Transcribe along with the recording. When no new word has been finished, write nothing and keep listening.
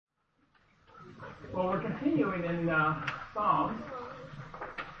Well, we're continuing in Psalms.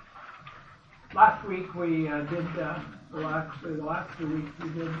 Last week we did, the last 2 weeks we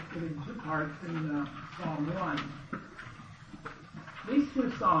did in two parts in Psalm 1. These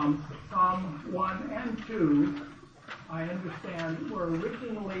two Psalms, Psalm 1 and 2, I understand were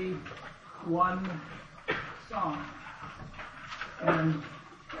originally one psalm. And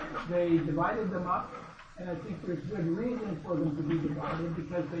they divided them up, and I think there's good reason for them to be divided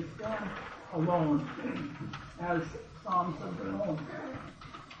because they stand alone as psalms of their own.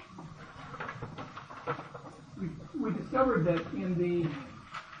 We discovered that in the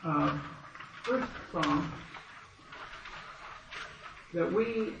first psalm that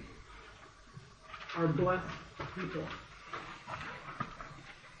we are blessed people,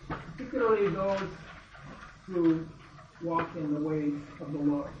 particularly those who walk in the ways of the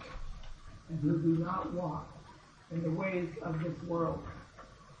Lord and who do not walk in the ways of this world,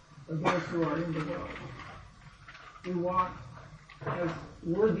 or those who are in the world. We walk as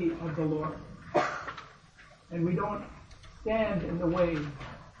worthy of the Lord, and we don't stand in the way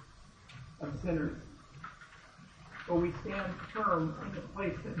of sinners, but we stand firm in the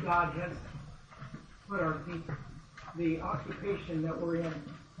place that God has put our feet, the occupation that we're in,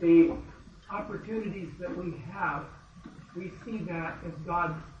 the opportunities that we have. We see that as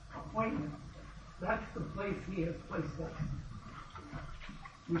God's appointment. That's the place He has placed us.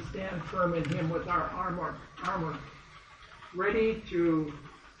 We stand firm in Him with our armor, ready to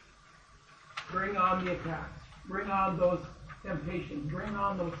bring on the attacks, bring on those temptations, bring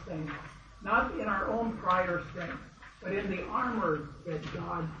on those things, not in our own pride or strength, but in the armor that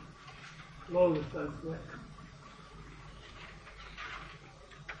God clothes us with.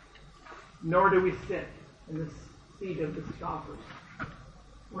 Nor do we sit in the seat of the scoffers.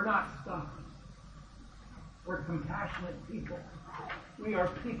 We're not scoffers. We're compassionate people. We are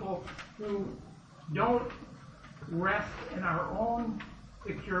people who don't rest in our own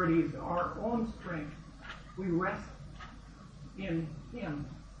securities, our own strength. We rest in Him.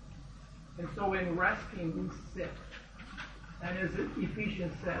 And so in resting, we sit. And as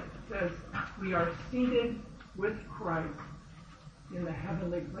Ephesians says, we are seated with Christ in the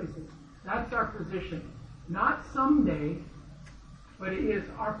heavenly places. That's our position. Not someday, but it is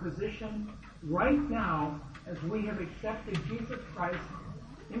our position right now as we have accepted Jesus Christ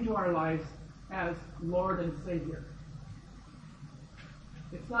into our lives as Lord and Savior.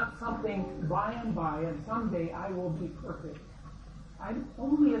 It's not something by and by, and someday I will be perfect. I'm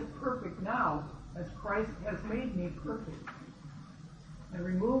only as perfect now as Christ has made me perfect and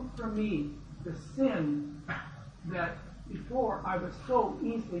removed from me the sin that before I was so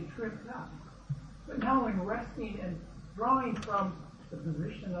easily tripped up. But now in resting and drawing from the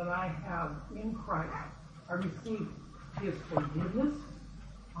position that I have in Christ, I receive His forgiveness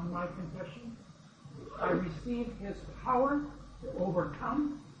on my confession. I receive His power to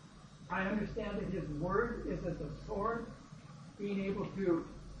overcome. I understand that His Word is as a sword, being able to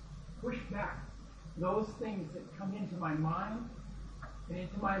push back those things that come into my mind and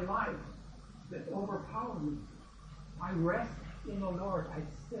into my life that overpower me. I rest in the Lord. I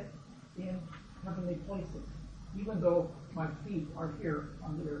sit in heavenly places, even though my feet are here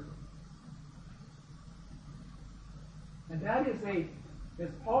on the earth. And that is as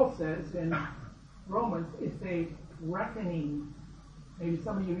Paul says in Romans, it's a reckoning. Maybe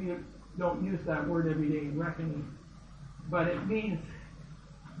some of you don't use that word every day, reckoning. But it means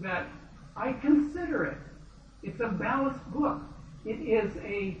that I consider it. It's a balanced book. It is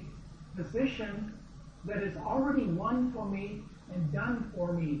a position that is already won for me and done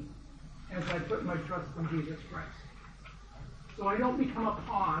for me as I put my trust in Jesus Christ. So I don't become a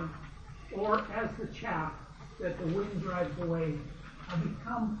pawn or as the chaff that the wind drives away. I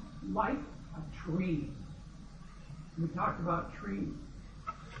become like a tree. We talked about trees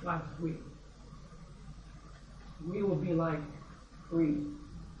last week. We will be like trees,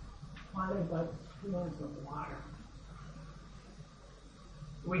 planted by streams of water.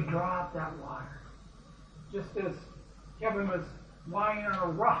 We draw up that water. Just as Kevin was lying on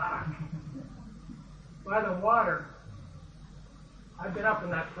a rock by the water. I've been up in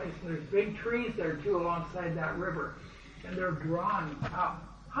that place, and there's big trees there too alongside that river, and they're drawn up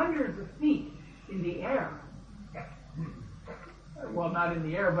hundreds of feet in the air. Well, not in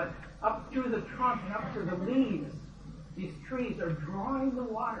the air, but up through the trunk and up to the leaves. These trees are drawing the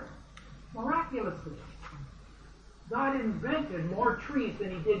water miraculously. God invented more trees than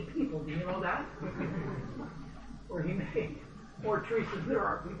He did people. Do you know that? Or He made more trees than there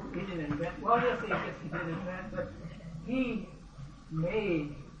are people. He didn't invent. Well, yes, I guess He did invent, but He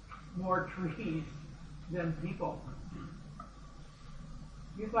made more trees than people.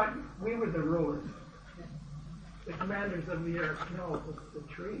 You thought we were the rulers. the commanders of the earth. No, it's the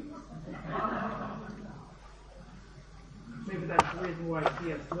trees. Maybe that's the reason why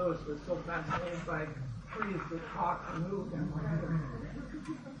C.S. Lewis was so fascinated by trees that talk and move and whatever.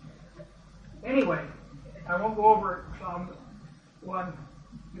 Anyway, I won't go over Psalm 1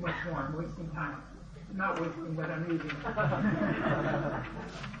 too much more. I'm wasting time. I'm not wasting, but I'm using it.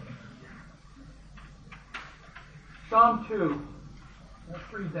 Psalm 2.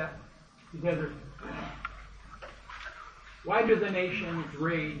 Let's read that together. Why do the nations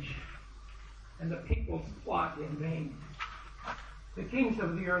rage and the peoples plot in vain? The kings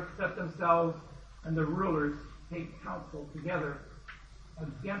of the earth set themselves, and the rulers take counsel together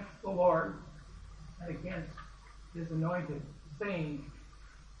against the Lord and against his anointed, saying,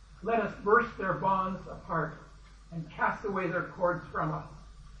 let us burst their bonds apart and cast away their cords from us.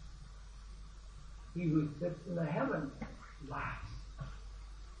 He who sits in the heavens laughs.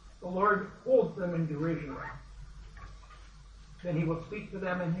 The Lord holds them in derision. Then he will speak to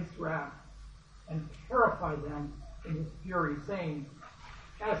them in his wrath and terrify them in his fury, saying,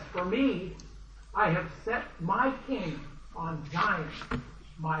 as for me, I have set my king on Zion,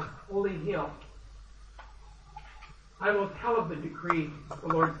 my holy hill. I will tell of the decree.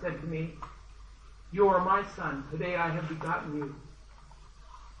 The Lord said to me, you are my son. Today I have begotten you.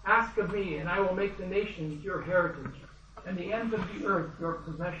 Ask of me, and I will make the nations your heritage, and the ends of the earth your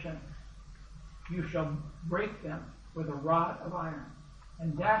possession. You shall break them with a rod of iron,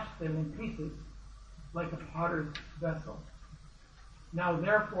 and dash them in pieces like a potter's vessel. Now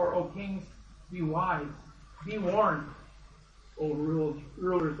therefore, O kings, be wise, be warned, O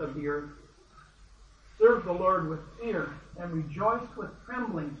rulers of the earth. Serve the Lord with fear, and rejoice with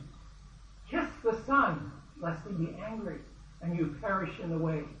trembling. Kiss the Son, lest he be angry, and you perish in the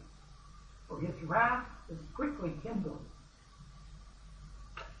way. For his wrath is quickly kindled.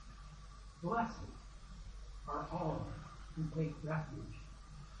 Blessed are all who take refuge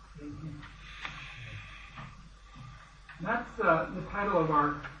in him. And that's the title of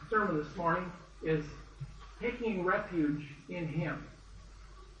our sermon this morning, is Taking Refuge in Him.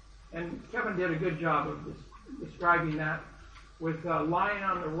 And Kevin did a good job of describing that with lying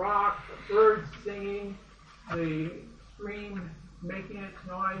on the rock, the birds singing, the stream making its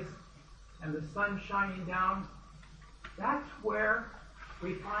noise, and the sun shining down. That's where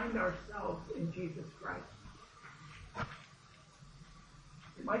we find ourselves in Jesus Christ.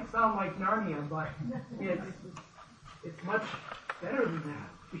 It might sound like Narnia, but it's much better than that,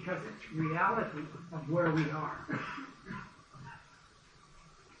 because it's reality of where we are.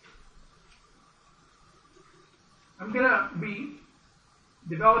 I'm going to be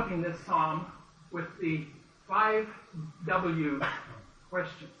developing this psalm with the 5 W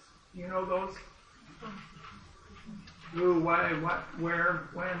questions. Do you know those? Who, why, what, where,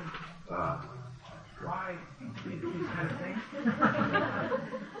 when, why, these kind of things.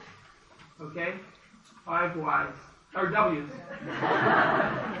 Okay? 5 whys. Or W's.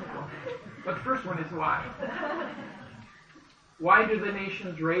 But the first one is why. Why do the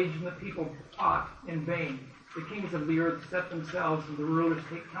nations rage and the people plot in vain? The kings of the earth set themselves, and the rulers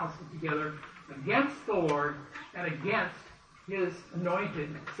take counsel together against the Lord and against his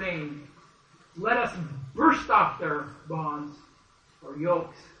anointed, saying, let us burst off their bonds or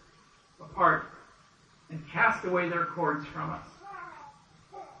yokes apart and cast away their cords from us.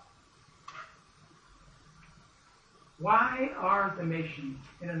 Why are the nations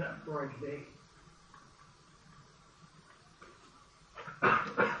in an uproar today?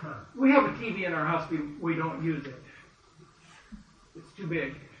 We have a TV in our house. We don't use it. It's too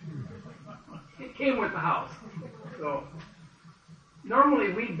big. It came with the house. So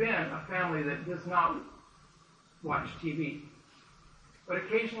normally we've been a family that does not watch TV. But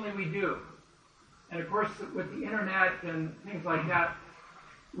occasionally we do. And of course with the internet and things like that,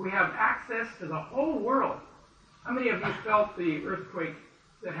 we have access to the whole world. How many of you felt the earthquake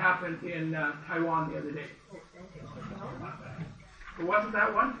that happened in Taiwan the other day? It wasn't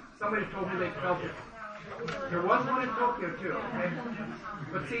that one? Somebody told me they felt it. There was one in Tokyo too. Okay?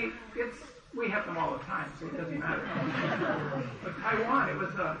 But see, we have them all the time, so it doesn't matter. But Taiwan, it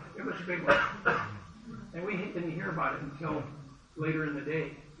was a big one, and we didn't hear about it until later in the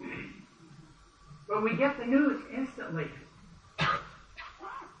day. But we get the news instantly.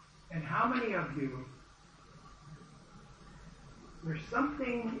 And how many of you? There's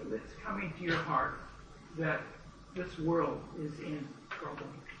something that's coming to your heart that this world is in trouble.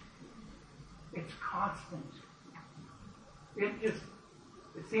 It's constant. It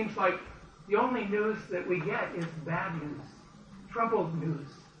seems like the only news that we get is bad news, troubled news.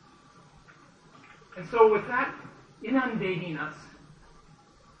 And so with that inundating us,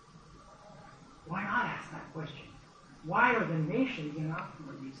 why not ask that question? Why are the nations in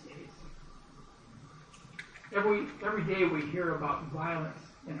uproar these days? Every day we hear about violence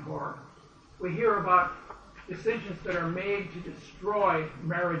and horror. We hear about decisions that are made to destroy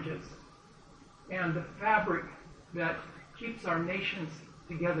marriages and the fabric that keeps our nations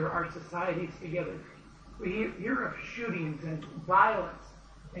together, our societies together. We hear of shootings and violence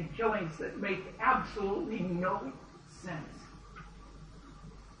and killings that make absolutely no sense.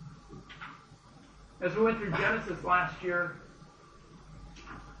 As we went through Genesis last year,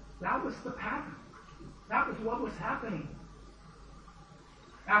 that was the pattern. That was what was happening.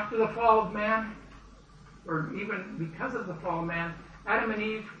 After the fall of man, or even because of the fall of man, Adam and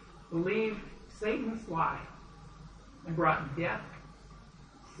Eve believed Satan's lie and brought death,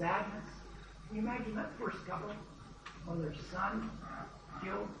 sadness. Can you imagine that first couple when their son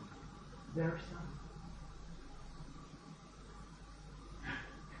killed their son?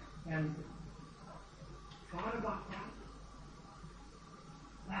 And thought about that?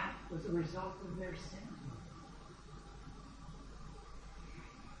 That was a result of their sin.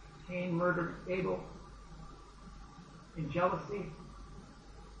 Cain murdered Abel in jealousy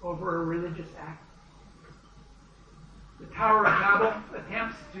over a religious act. The Tower of Babel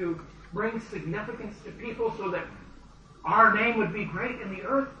attempts to bring significance to people so that our name would be great in the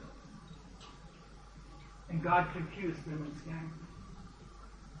earth. And God confused them and scattered them.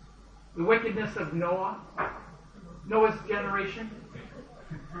 The wickedness of Noah's generation.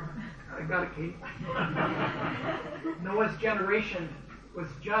 I got it, Kate. Noah's generation was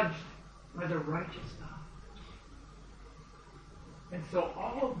judged by the righteous God. And so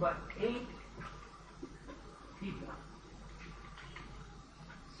all but 8 people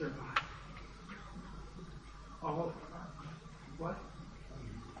survived. All, what?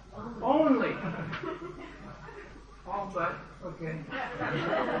 Only. All but, okay.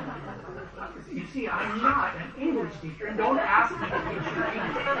 You see, I'm not an English teacher, and don't ask me to teach you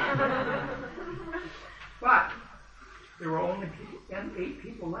English. But there were only 8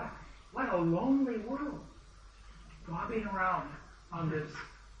 people left. What a lonely world, bobbing around on this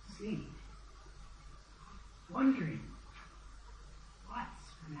sea, wondering,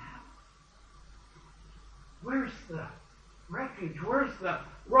 what's going to happen? Where's the refuge? Where's the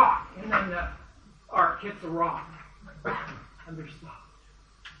rock? And then the ark hits a rock, and they're stopped.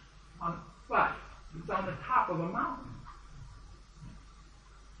 But it's on the top of a mountain.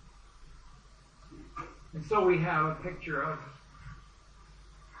 And so we have a picture of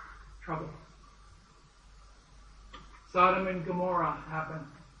trouble. Sodom and Gomorrah happened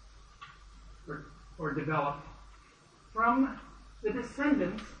or developed from the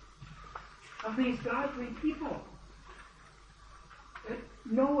descendants of these godly people.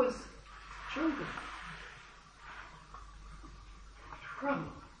 Noah's children.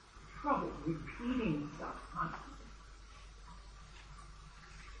 Trouble, repeating itself constantly.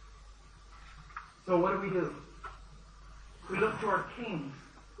 So what do? We look to our kings.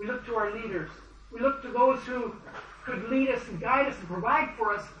 We look to our leaders. We look to those who could lead us and guide us and provide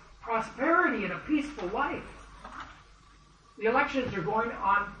for us prosperity and a peaceful life. The elections are going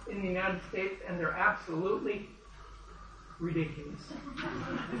on in the United States, and they're absolutely ridiculous.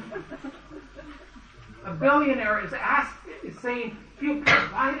 A billionaire is saying, he'll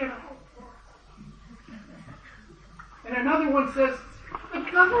provide it all. And another one says, the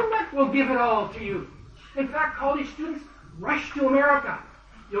government will give it all to you. In fact, college students, rush to America.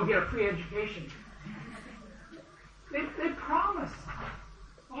 You'll get a free education. They promise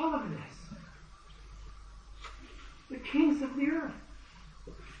all of this. The kings of the earth.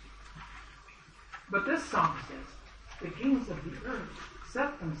 But this song says, the kings of the earth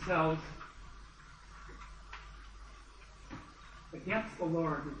set themselves against the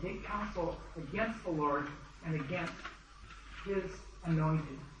Lord, to take counsel against the Lord and against his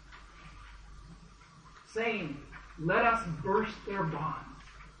anointed, saying, let us burst their bonds.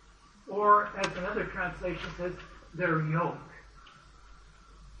 Or, as another translation says, their yoke.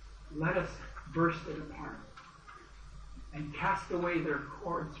 Let us burst it apart and cast away their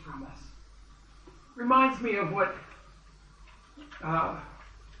cords from us. Reminds me of what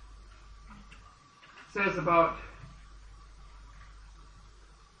says about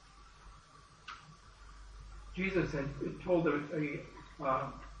Jesus had told a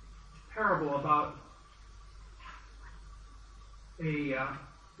parable about a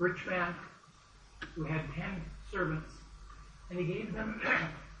rich man who had 10 servants, and he gave them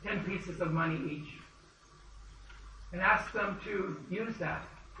 10 pieces of money each and asked them to use that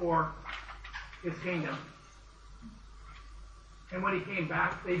for his kingdom. And when he came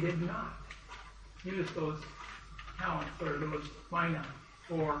back, they did not use those talents or those mina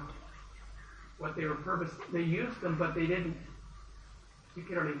for what they were purposed. They used them, but they didn't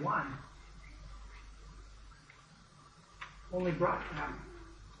particularly want. Only brought back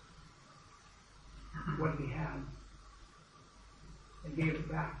what he had and gave it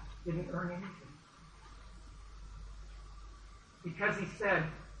back. Didn't earn anything. Because he said,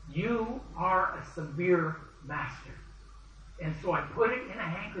 you are a severe master. And so I put it in a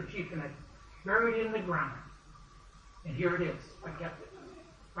handkerchief and I buried it in the ground. And here it is. I kept it.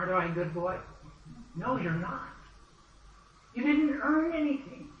 Aren't I a good boy? No, you're not. You didn't earn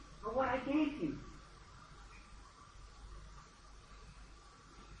anything for what I gave you.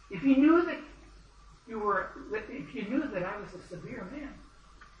 If you knew that if you knew that I was a severe man,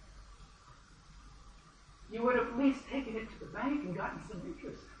 you would have at least taken it to the bank and gotten some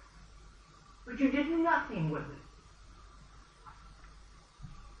interest. But you did nothing with it.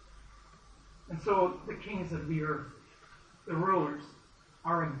 And so the kings of the earth, the rulers,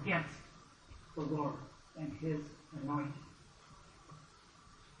 are against the Lord and his anointing.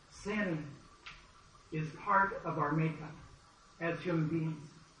 Sin is part of our makeup as human beings.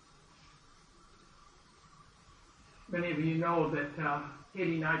 Many of you know that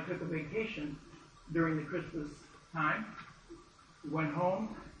Katie and I took a vacation during the Christmas time. We went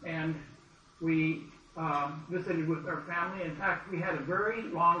home and we visited with our family. In fact, we had a very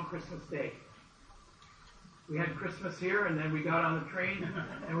long Christmas day. We had Christmas here, and then we got on the train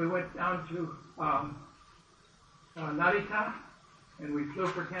and we went down to Narita, and we flew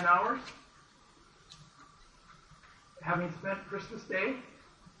for 10 hours. Having spent Christmas Day,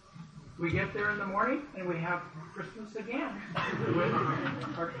 we get there in the morning and we have Christmas again with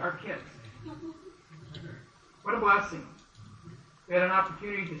our kids. What a blessing. We had an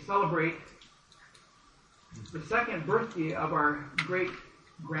opportunity to celebrate the second birthday of our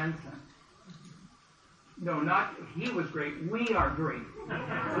great-grandson. No, not he was great. We are great.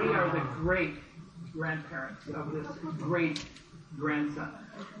 We are the great-grandparents of this great-grandson.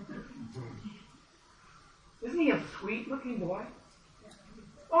 Isn't he a sweet-looking boy?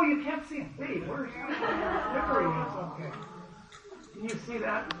 Oh, you can't see him. Hey, where's he? There he is. Okay. Can you see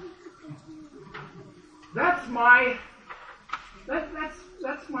that? That's my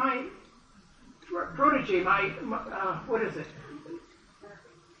protege. My what is it?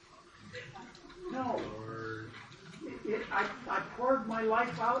 No. I poured my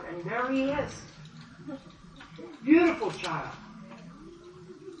life out, and there he is. Beautiful child.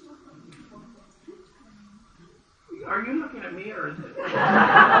 Are you looking at me, or is it?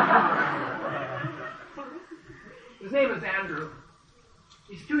 His name is Andrew.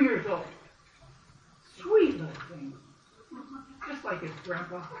 He's 2 years old. Sweet little thing. Just like his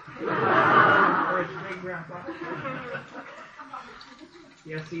grandpa. Or his great-grandpa.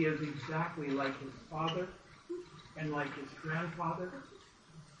 Yes, he is exactly like his father, and like his grandfather,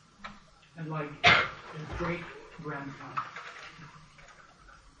 and like his great-grandfather.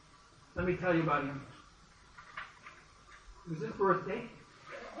 Let me tell you about him. It was his birthday.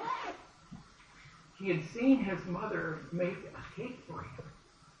 He had seen his mother make a cake for him.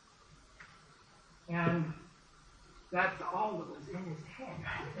 And that's all that was in his head.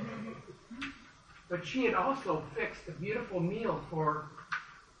 But she had also fixed a beautiful meal for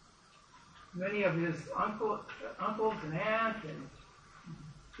many of his uncles and aunts and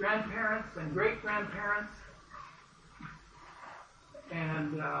grandparents and great-grandparents.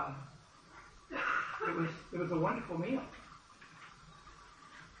 And it was a wonderful meal.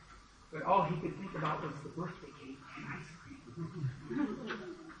 But all he could think about was the birthday cake and ice cream.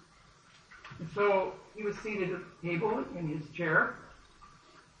 And so he was seated at the table in his chair,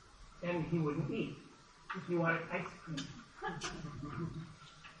 and he wouldn't eat. He wanted ice cream.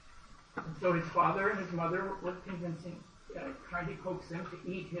 And so his father and his mother were trying to coax him to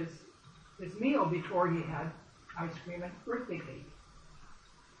eat his meal before he had ice cream and birthday cake.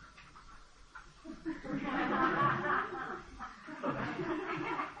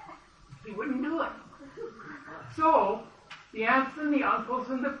 He wouldn't do it. So the aunts and the uncles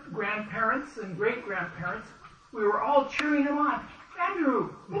and the grandparents and great-grandparents, we were all cheering him on.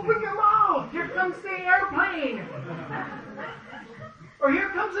 Andrew, open your mouth. Here comes the airplane. Or here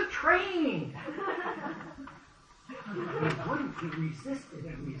comes a train. He wouldn't. He resisted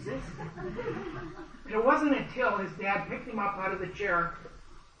and resisted. And it wasn't until his dad picked him up out of the chair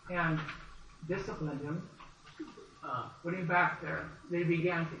and disciplined him, put him back there, they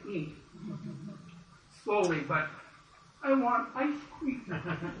began to eat. Slowly, but I want ice cream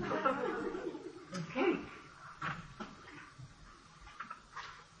and cake.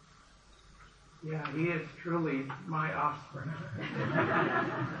 Yeah, he is truly my offspring.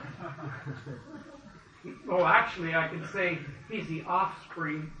 Well, actually, I could say he's the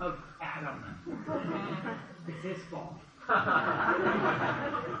offspring of Adam. It's his fault.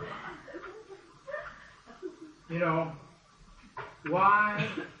 You know, why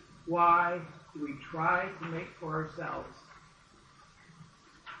do we try to make for ourselves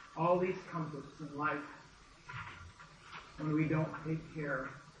all these comforts in life when we don't take care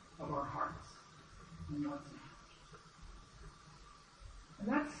of our hearts and what's in? And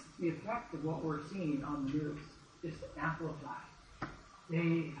that's the effect of what we're seeing on the news, just amplified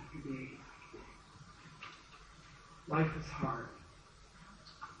day after day. Life is hard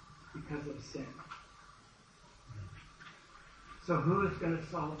because of sin. So who is going to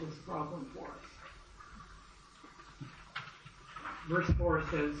solve this problem for us? Verse 4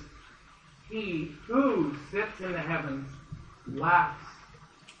 says, He who sits in the heavens laughs.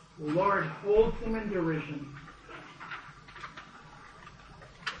 The Lord holds him in derision.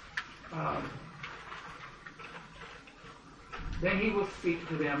 Then he will speak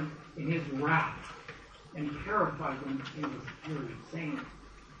to them in his wrath and terrify them in his fury, saying,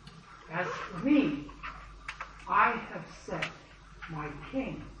 As for me, I have set my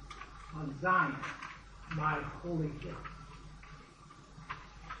king on Zion, my holy hill.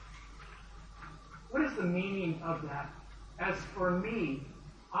 What is the meaning of that? As for me,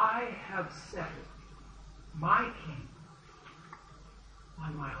 I have set my king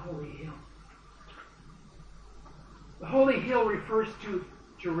on my holy hill. The holy hill refers to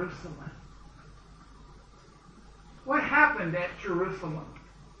Jerusalem. What happened at Jerusalem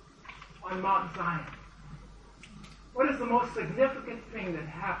on Mount Zion? What is the most significant thing that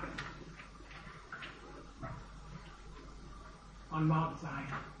happened on Mount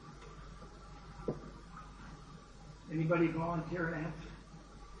Zion? Anybody volunteer an answer?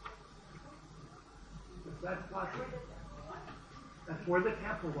 Is that possible? That's where the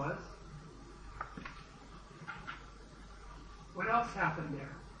temple was. What else happened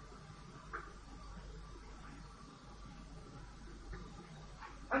there?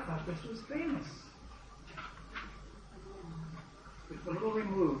 I thought this was famous. It's a little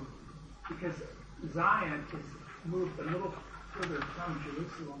removed because Zion is moved a little further from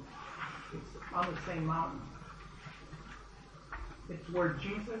Jerusalem. It's on the same mountain. It's where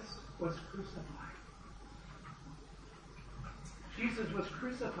Jesus was crucified. Jesus was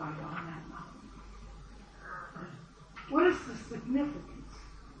crucified on that mountain. What is the significance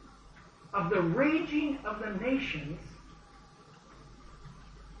of the raging of the nations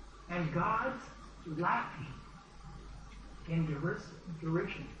and God's laughing in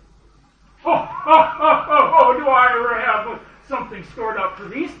derision? Oh, do I ever have something stored up for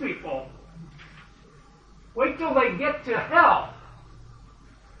these people? Wait till they get to hell.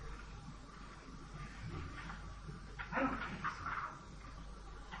 I don't think so.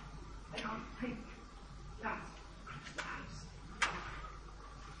 I don't think that's nice.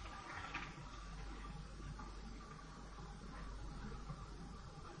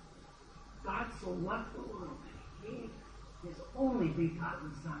 God so loved the world that He gave His only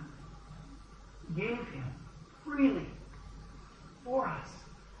begotten Son. He gave Him freely for us.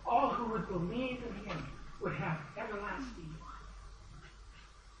 All who would believe in Him would have everlasting life.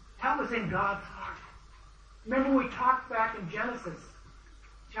 That was in God's heart. Remember we talked back in Genesis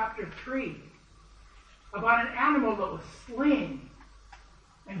chapter 3 about an animal that was slain,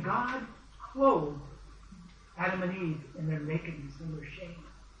 and God clothed Adam and Eve in their nakedness and their shame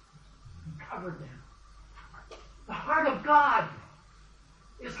and covered them. The heart of God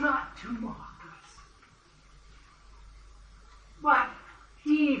is not to mock us, but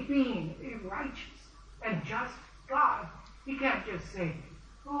He being a righteous and just God, He can't just say,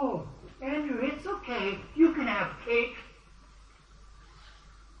 "Oh, Andrew, it's okay. You can have cake."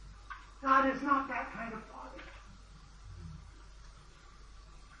 God is not that kind of Father.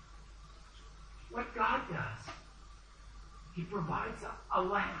 What God does, He provides a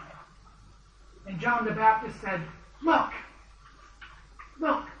lamb. And John the Baptist said, look,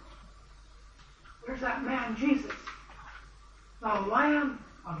 there's that man Jesus, the Lamb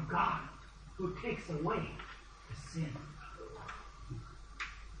of God who takes away the sin of the world.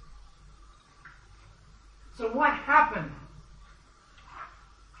 So what happened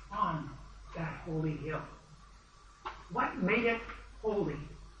on that holy hill? What made it holy?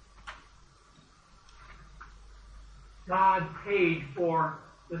 God paid for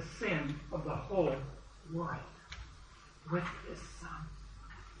the sin of the whole world with His Son.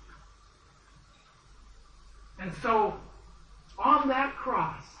 And so, on that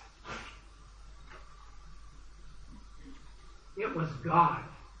cross, it was God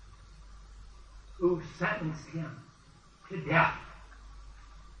who sentenced Him to death.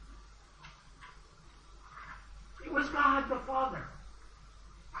 It was God the Father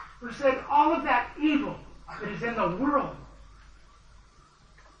who said all of that evil that is in the world.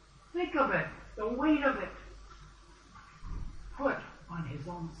 Think of it, the weight of it, put on his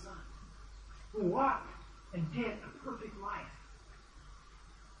own Son, who walked and did a perfect life.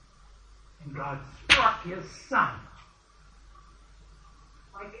 And God struck his Son,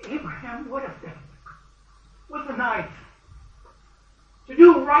 like Abraham would have done, with a knife, to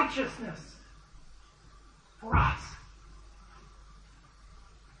do righteousness for us.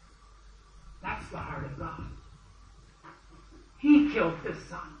 That's the heart of God. He killed his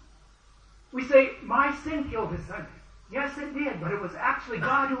Son. We say, my sin killed his Son. Yes, it did, but it was actually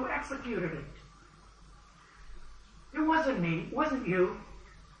God who executed it. It wasn't me. It wasn't you.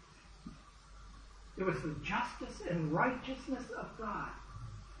 It was the justice and righteousness of God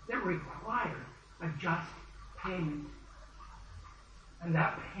that required a just payment. And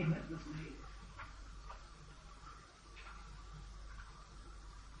that payment was made.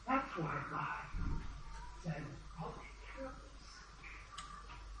 That's why God said, I'll take care of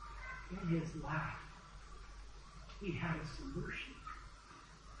this. In his life, he had a solution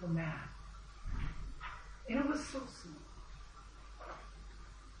for man. And it was so simple.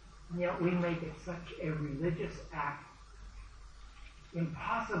 And yet we make it such a religious act,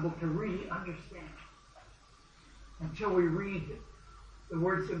 impossible to really understand until we read the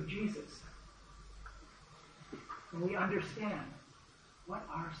words of Jesus. And we understand what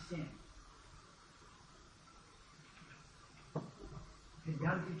our sin had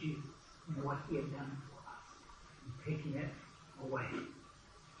done to Jesus and what he had done for us, and taking it away.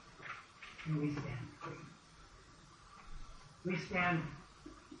 And we stand free. We stand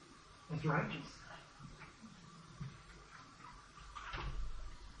as righteous.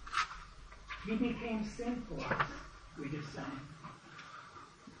 He became sin for us. We just sang.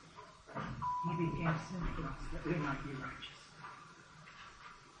 He became sin for us that we might be righteous.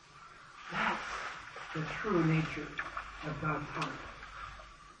 That's the true nature of God's heart.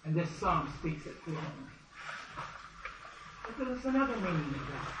 And this psalm speaks it fluently. But there's another meaning of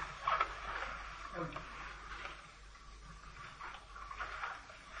that. Of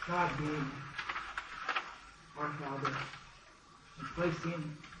God being our Father and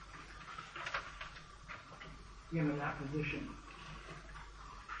placing him in that position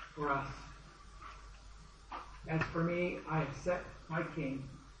for us. As for me, I have set my King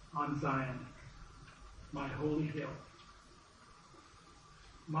on Zion, my holy hill.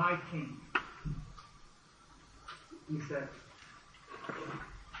 My King. He said,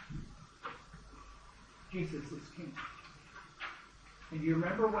 Jesus is King. And do you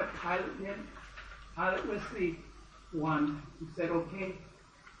remember what Pilate did? Pilate was the one who said, okay,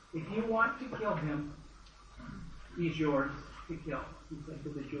 if you want to kill him, he's yours to kill, he said to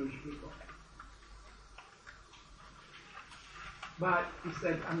the Jewish people. But he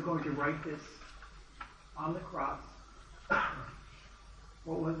said, I'm going to write this on the cross.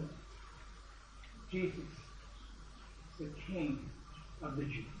 What was it? Jesus, the King of the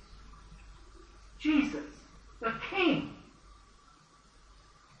Jews. Jesus, the King.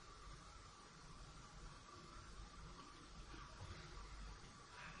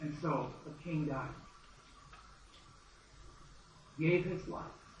 And so the King died. Gave his life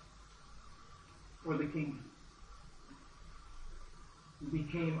for the kingdom. He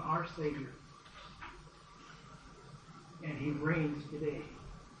became our Savior. And he reigns today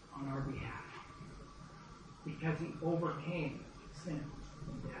on our behalf. Because he overcame sin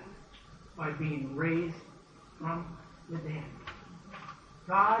and death by being raised from the dead.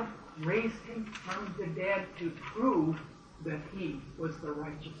 God raised him from the dead to prove that he was the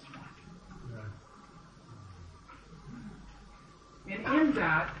righteous one. And in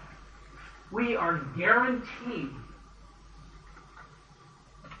that, we are guaranteed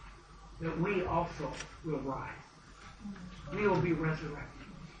that we also will rise. We will be resurrected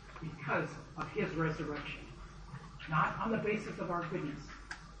because of his resurrection. Not on the basis of our goodness,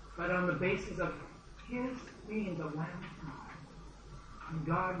 but on the basis of his being the Lamb of God. And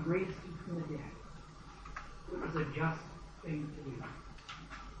God raised him from the dead. It was a just thing to do.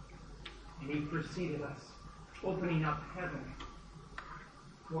 And he preceded us, opening up heaven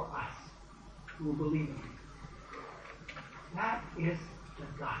for us who believe in him. That is the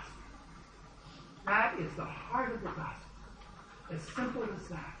gospel. That is the heart of the gospel. As simple as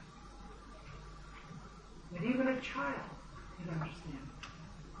that. That even a child can understand.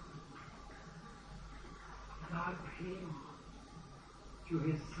 God paid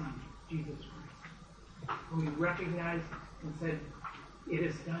through his Son, Jesus Christ. When we recognized and said, it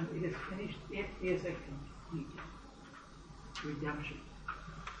is done, it is finished, it is a complete redemption.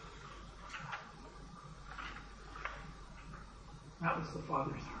 That was the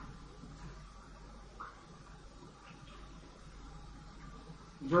Father's heart.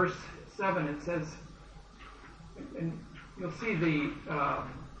 Verse 7, it says, and you'll see the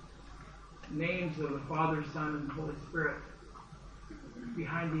names of the Father, Son, and Holy Spirit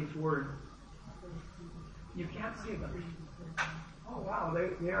behind these words. You can't see them. Oh, wow,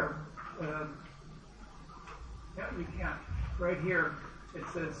 they are. Yeah, you can't. Right here, it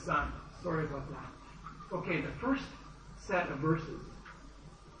says Son. Sorry about that. Okay, the first set of verses,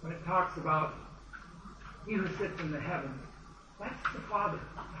 when it talks about He who sits in the heavens, that's the Father.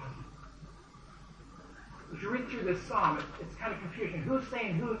 If you read through this psalm, it's kind of confusing. Who's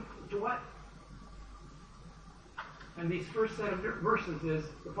saying who to what? And these first set of verses is,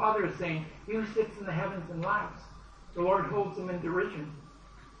 the Father is saying, He who sits in the heavens and laughs. The Lord holds them in derision.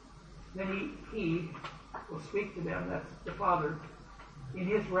 Then he will speak to them, that's the Father. In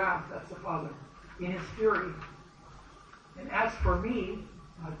His wrath, that's the Father. In His fury. And as for me,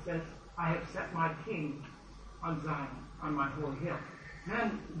 God says, I have set my King on Zion, on my holy hill.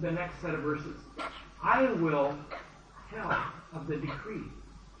 Then the next set of verses. I will tell of the decree.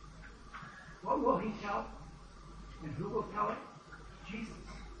 What will He tell? And who will tell it? Jesus.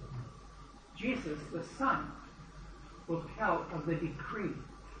 Jesus, the Son, will tell of the decree.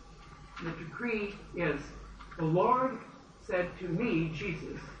 And the decree is, the Lord said to me,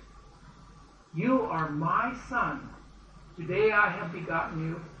 Jesus, you are my Son. Today I have begotten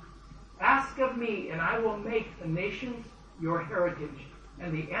you. Ask of me, and I will make the nations your heritage,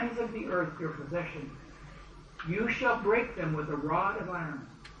 and the ends of the earth your possession. You shall break them with a rod of iron,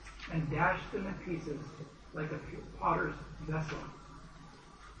 and dash them in pieces like a potter's vessel.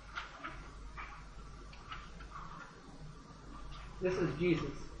 This is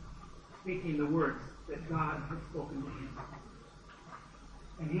Jesus speaking the words that God has spoken to Him.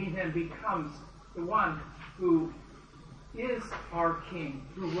 And He then becomes the one who is our King,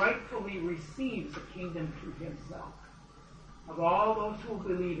 who rightfully receives the kingdom through Himself, of all those who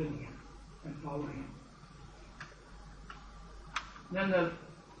believe in Him and follow Him. Then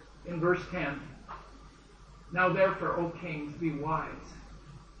in verse 10, now therefore, O kings, be wise.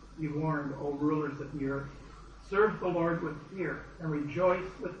 Be warned, O rulers of the earth. Serve the Lord with fear and rejoice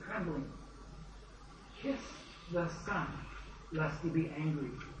with trembling. Kiss the Son, lest He be angry,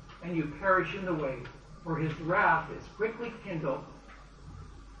 and you perish in the way, for His wrath is quickly kindled.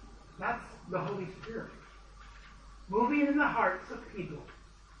 That's the Holy Spirit, moving in the hearts of people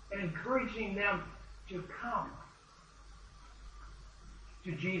and encouraging them to come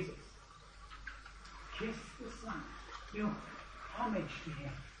to Jesus. Kiss the Son. Do homage to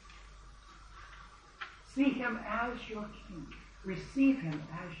Him. See Him as your King. Receive Him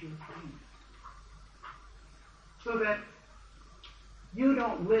as your King. So that you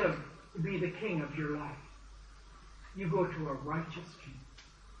don't live to be the king of your life. You go to a righteous king.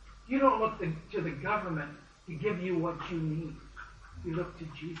 You don't look to the government to give you what you need. You look to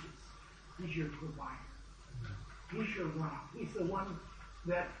Jesus. He's your provider. He's your rock. He's the one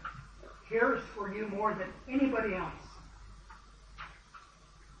that cares for you more than anybody else.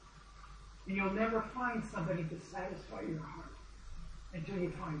 And you'll never find somebody to satisfy your heart until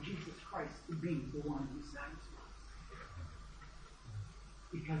you find Jesus Christ to be the one who satisfies.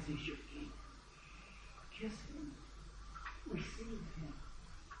 Because He's your King. Kiss Him. Receive Him.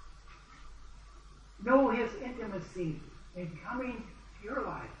 Know His intimacy in coming to your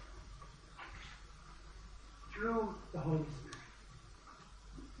life through the Holy Spirit.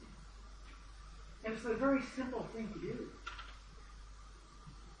 And it's a very simple thing to do.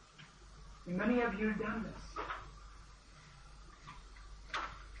 And many of you have done this.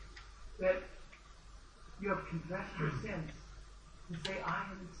 That you have confessed your sins and say, I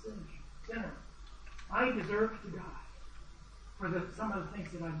am a sinner. I deserve to die for some of the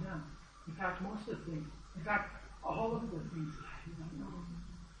things that I've done. In fact, most of the things. In fact, all of the things that I have done.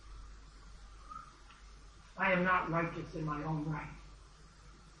 I am not righteous in my own right,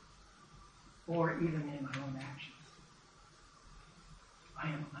 or even in my own actions. I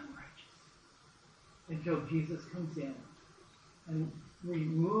am unrighteous. Until Jesus comes in and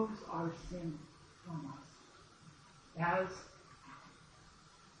removes our sin from us as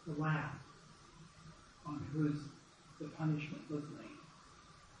the Lamb on whose the punishment was laid.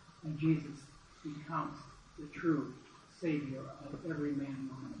 And Jesus becomes the true Savior of every man,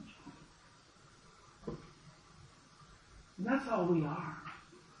 woman, and child. And that's all we are.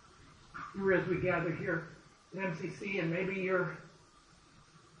 Here as we gather here at MCC, and maybe you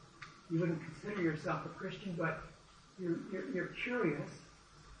wouldn't consider yourself a Christian, but you're curious.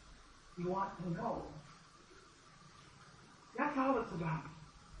 You want to know. That's all it's about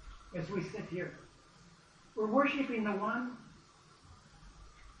as we sit here. We're worshiping the one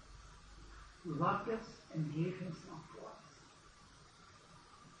who loved us and gave himself for us,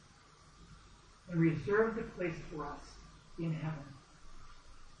 and reserved a place for us in heaven.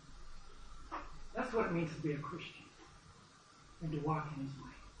 That's what it means to be a Christian and to walk in his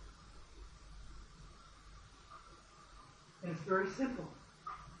way. And it's very simple.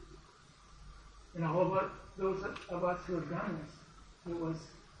 And all of those of us who have done this, it was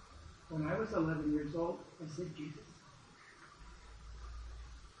when I was 11 years old, I said, Jesus,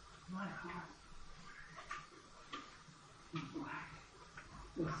 my heart is black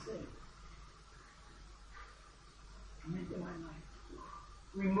with sin. Come into my life.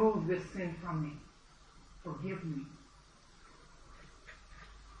 Remove this sin from me. Forgive me.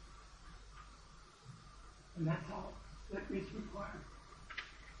 And that's all that is required.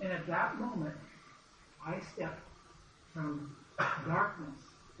 And at that moment, I stepped from darkness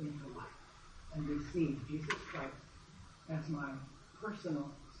into light and received Jesus Christ as my personal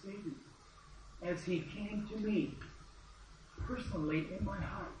Savior. As he came to me personally in my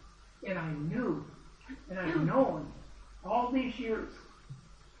heart. And I knew, and I've known all these years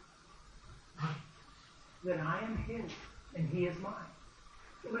that I am his and he is mine.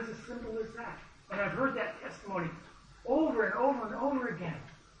 It was as simple as that. And I've heard that testimony over and over and over again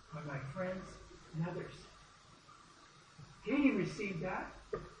by my friends and others. Katie received that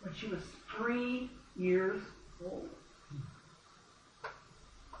when she was 3 years old.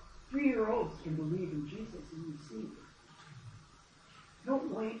 3-year-olds can believe in Jesus and receive it.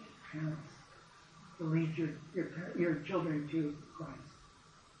 Don't wait, parents, to lead your children to Christ.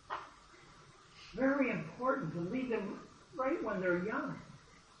 Very important to lead them right when they're young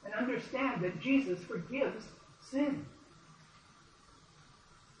and understand that Jesus forgives sin.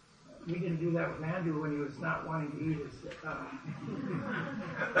 We didn't do that with Andrew when he was not wanting to eat his supper.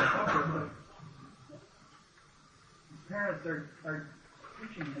 His parents are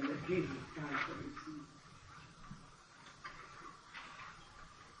teaching him that Jesus died for his sins.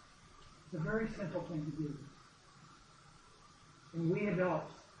 It's a very simple thing to do. And we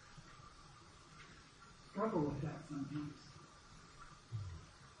adults struggle with that sometimes.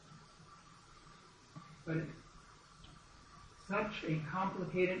 But it's such a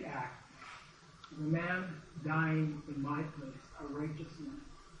complicated act of a man dying in my place, a righteous man.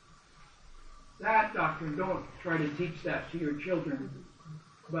 That doctrine, don't try to teach that to your children,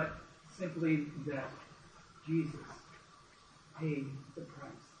 but simply that Jesus paid the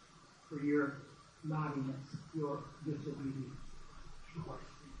price for your naughtiness, your disobedience.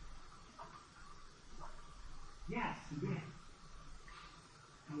 Yes, he did.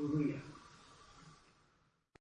 Hallelujah.